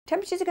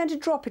Temperatures are going to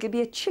drop. It'll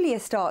be a chillier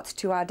start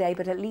to our day,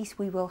 but at least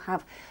we will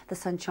have the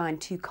sunshine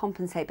to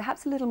compensate.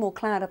 Perhaps a little more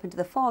cloud up into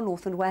the far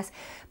north and west,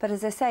 but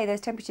as I say,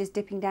 those temperatures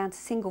dipping down to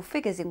single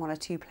figures in one or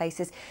two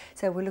places.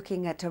 So we're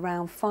looking at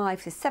around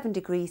 5 to 7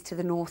 degrees to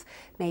the north,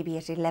 maybe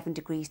at 11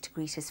 degrees to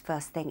greet us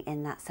first thing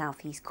in that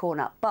southeast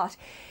corner. But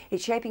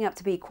it's shaping up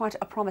to be quite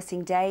a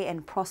promising day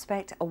in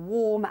prospect, a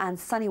warm and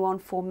sunny one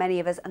for many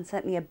of us, and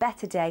certainly a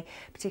better day,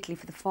 particularly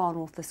for the far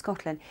north of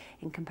Scotland,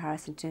 in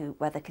comparison to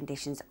weather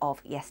conditions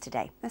of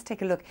yesterday. Let's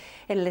take a look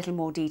in a little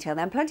more detail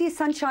then. Plenty of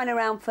sunshine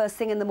around first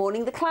thing in the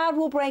morning. The cloud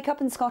will break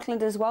up in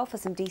Scotland as well for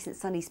some decent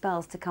sunny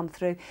spells to come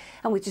through,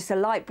 and with just a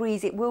light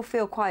breeze it will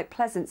feel quite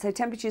pleasant, so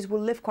temperatures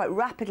will lift quite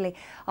rapidly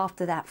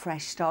after that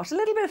fresh start. A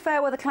little bit of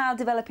fair weather cloud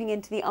developing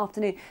into the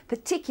afternoon,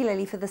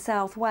 particularly for the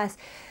southwest,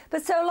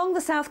 but so along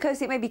the south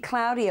coast it may be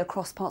cloudy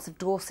across parts of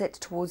Dorset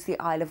towards the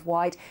Isle of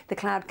Wight. The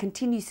cloud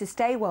continues to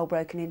stay well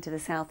broken into the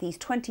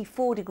southeast.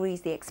 24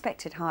 degrees the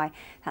expected high,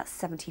 that's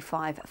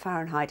 75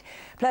 Fahrenheit.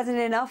 Pleasant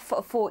enough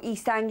for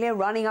East Anglia,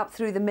 running up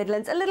through the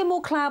Midlands. A little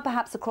more cloud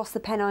perhaps across the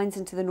Pennines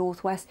into the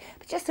northwest,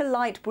 but just a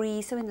light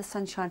breeze, so in the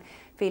sunshine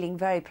feeling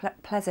very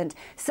pleasant.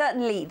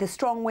 Certainly the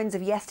strong winds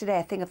of yesterday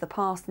a thing of the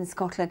past in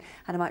Scotland,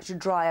 and a much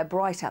drier,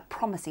 brighter,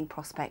 promising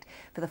prospect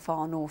for the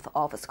far north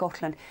of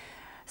Scotland.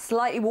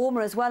 Slightly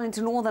warmer as well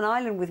into Northern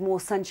Ireland with more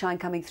sunshine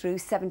coming through,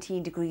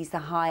 17 degrees the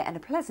high, and a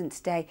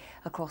pleasant day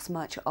across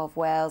much of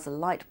Wales. A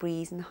light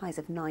breeze and highs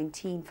of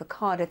 19 for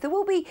Cardiff. There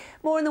will be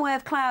more in the way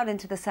of cloud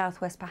into the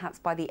southwest perhaps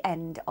by the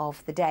end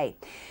of the day.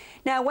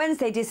 Now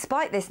Wednesday,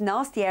 despite this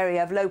nasty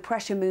area of low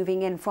pressure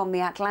moving in from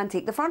the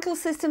Atlantic, the frontal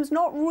system's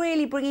not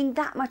really bringing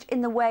that much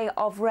in the way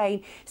of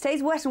rain.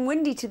 Stays wet and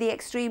windy to the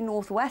extreme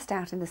northwest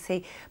out in the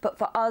sea, but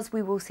for us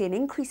we will see an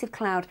increase of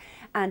cloud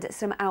and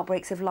some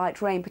outbreaks of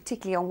light rain,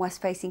 particularly on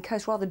west facing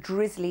coast, rather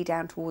drizzly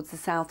down towards the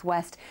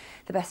southwest.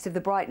 The best of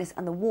the brightness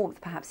and the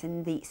warmth perhaps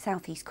in the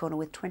southeast corner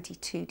with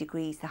 22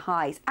 degrees the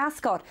highs.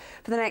 Ascot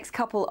for the next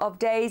couple of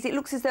days. It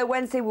looks as though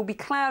Wednesday will be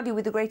cloudy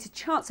with a greater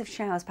chance of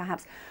showers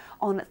perhaps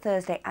on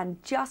Thursday,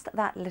 and just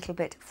that little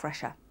bit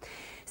fresher.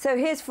 So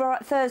here's for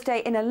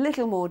Thursday in a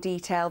little more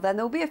detail then.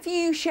 There'll be a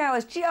few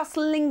showers just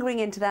lingering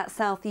into that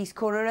southeast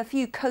corner, and a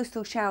few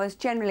coastal showers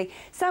generally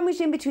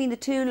sandwiched in between the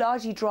two,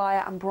 largely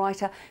drier and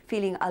brighter,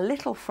 feeling a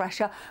little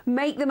fresher.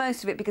 Make the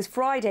most of it, because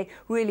Friday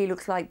really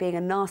looks like being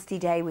a nasty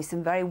day with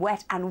some very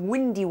wet and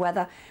windy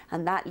weather,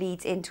 and that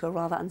leads into a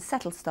rather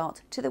unsettled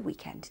start to the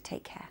weekend.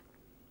 Take care.